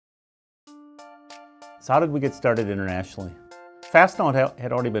So how did we get started internationally? Fastenal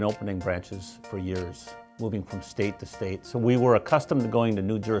had already been opening branches for years, moving from state to state. So we were accustomed to going to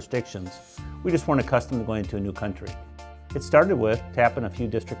new jurisdictions. We just weren't accustomed to going to a new country. It started with tapping a few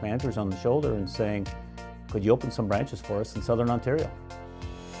district managers on the shoulder and saying, could you open some branches for us in Southern Ontario?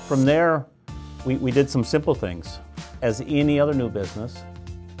 From there, we did some simple things. As any other new business,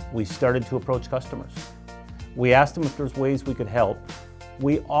 we started to approach customers. We asked them if there's ways we could help.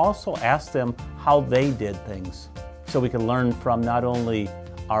 We also asked them how they did things so we could learn from not only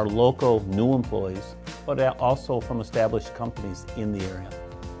our local new employees, but also from established companies in the area.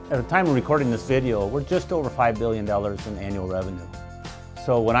 At the time of recording this video, we're just over $5 billion in annual revenue.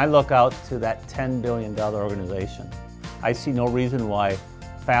 So when I look out to that $10 billion organization, I see no reason why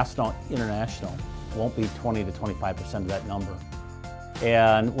Fastenal International won't be 20 to 25% of that number.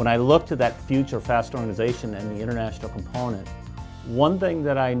 And when I look to that future Fastenal organization and the international component, one thing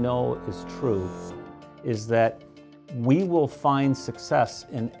that I know is true is that we will find success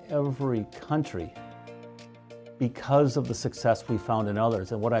in every country because of the success we found in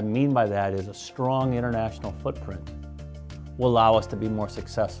others. And what I mean by that is a strong international footprint will allow us to be more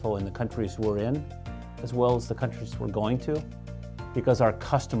successful in the countries we're in, as well as the countries we're going to, because our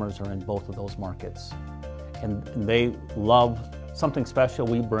customers are in both of those markets. And they love something special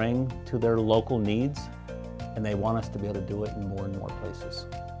we bring to their local needs, and they want us to be able to do it in more and more places.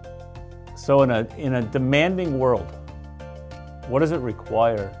 So in a demanding world, what does it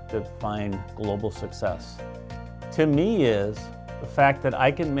require to find global success? To me is the fact that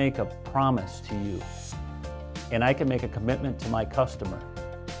I can make a promise to you, and I can make a commitment to my customer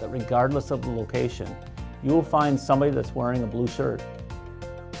that regardless of the location, you will find somebody that's wearing a blue shirt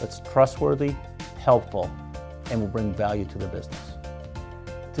that's trustworthy, helpful, and will bring value to their business.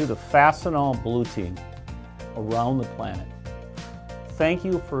 To the Fastenal Blue Team around the planet, thank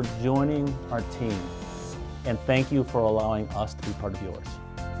you for joining our team, and thank you for allowing us to be part of yours.